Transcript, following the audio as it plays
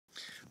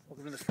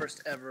Welcome to the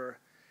first ever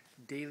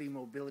daily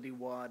mobility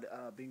WOD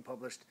being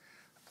published.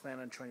 I plan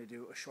on trying to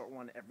do a short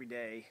one every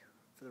day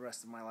for the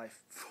rest of my life,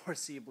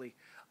 foreseeably.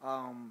 We're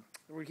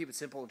going to keep it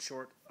simple and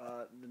short.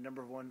 The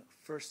number one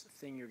first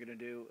thing you're going to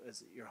do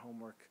as your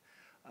homework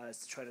is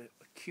to try to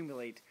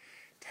accumulate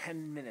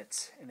 10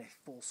 minutes in a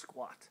full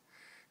squat.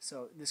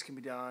 So this can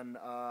be done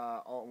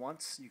all at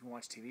once. You can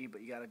watch TV,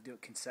 but you got to do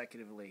it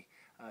consecutively.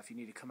 If you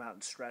need to come out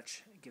and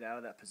stretch, get out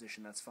of that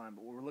position, that's fine.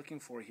 But what we're looking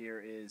for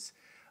here is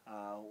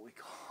what we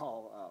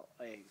call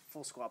a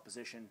full squat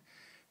position.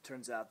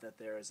 Turns out that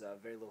there is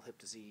very little hip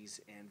disease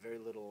and very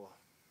little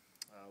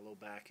low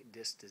back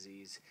disc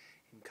disease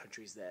in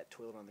countries that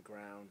toilet on the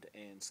ground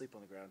and sleep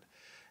on the ground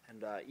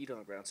and eat on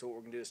the ground. So what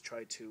we're going to do is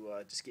try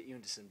to just get you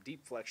into some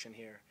deep flexion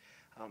here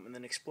and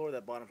then explore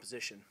that bottom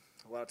position.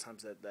 A lot of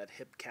times that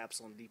hip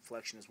capsule and deep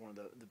flexion is one of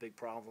the big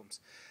problems.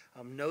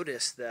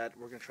 Notice that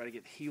we're going to try to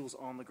get heels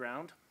on the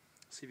ground.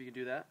 See if you can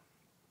do that.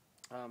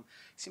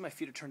 See my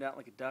feet are turned out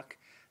like a duck.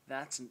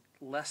 That's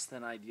less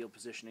than ideal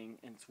positioning,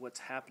 and what's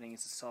happening is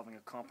it's solving a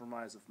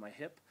compromise of my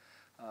hip,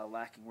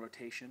 lacking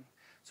rotation.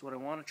 So what I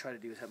want to try to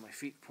do is have my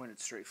feet pointed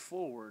straight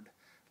forward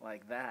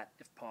like that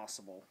if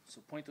possible.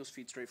 So point those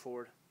feet straight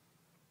forward.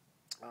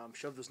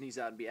 Shove those knees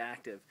out and be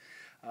active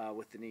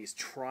with the knees.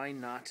 Try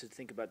not to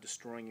think about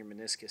destroying your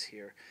meniscus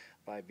here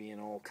by being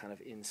all kind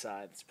of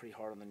inside. It's pretty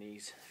hard on the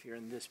knees. If you're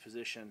in this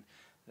position,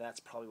 that's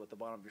probably what the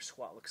bottom of your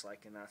squat looks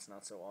like, and that's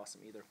not so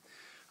awesome either.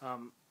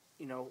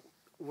 You know,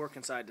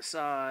 working side to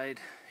side.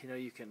 You know,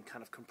 you can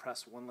kind of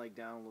compress one leg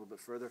down a little bit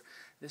further.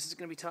 This is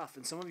going to be tough,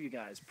 and some of you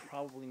guys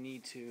probably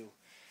need to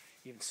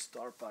even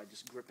start by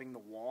just gripping the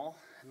wall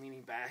and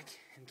leaning back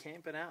and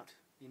camping out,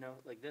 you know,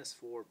 like this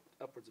for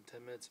upwards of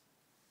 10 minutes.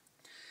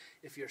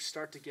 If you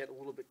start to get a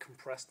little bit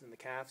compressed in the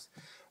calves,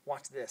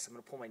 watch this. I'm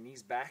going to pull my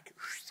knees back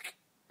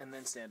and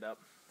then stand up.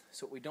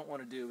 So what we don't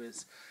want to do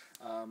is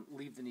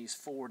leave the knees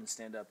forward and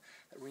stand up.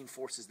 That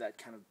reinforces that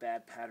kind of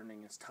bad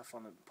patterning. It's tough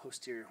on the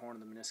posterior horn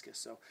of the meniscus.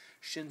 So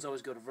shins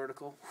always go to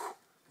vertical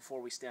before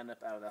we stand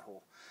up out of that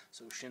hole.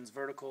 So shins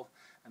vertical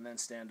and then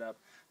stand up.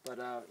 But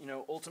you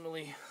know,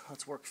 ultimately,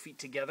 let's work feet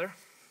together,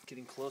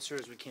 getting closer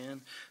as we can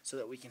so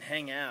that we can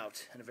hang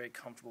out in a very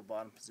comfortable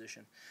bottom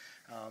position.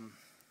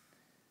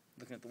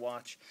 Looking at the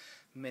watch,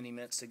 many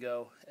minutes to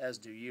go, as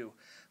do you.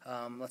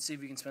 Let's see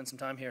if we can spend some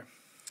time here.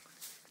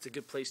 It's a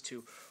good place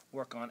to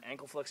work on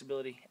ankle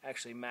flexibility,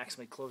 actually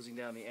maximally closing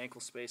down the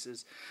ankle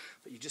spaces,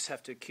 but you just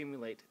have to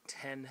accumulate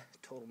 10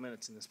 total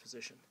minutes in this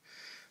position.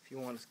 If you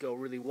want to go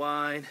really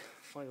wide,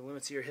 find the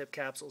limits of your hip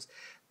capsules,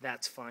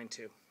 that's fine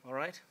too. All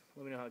right?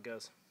 Let me know how it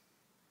goes.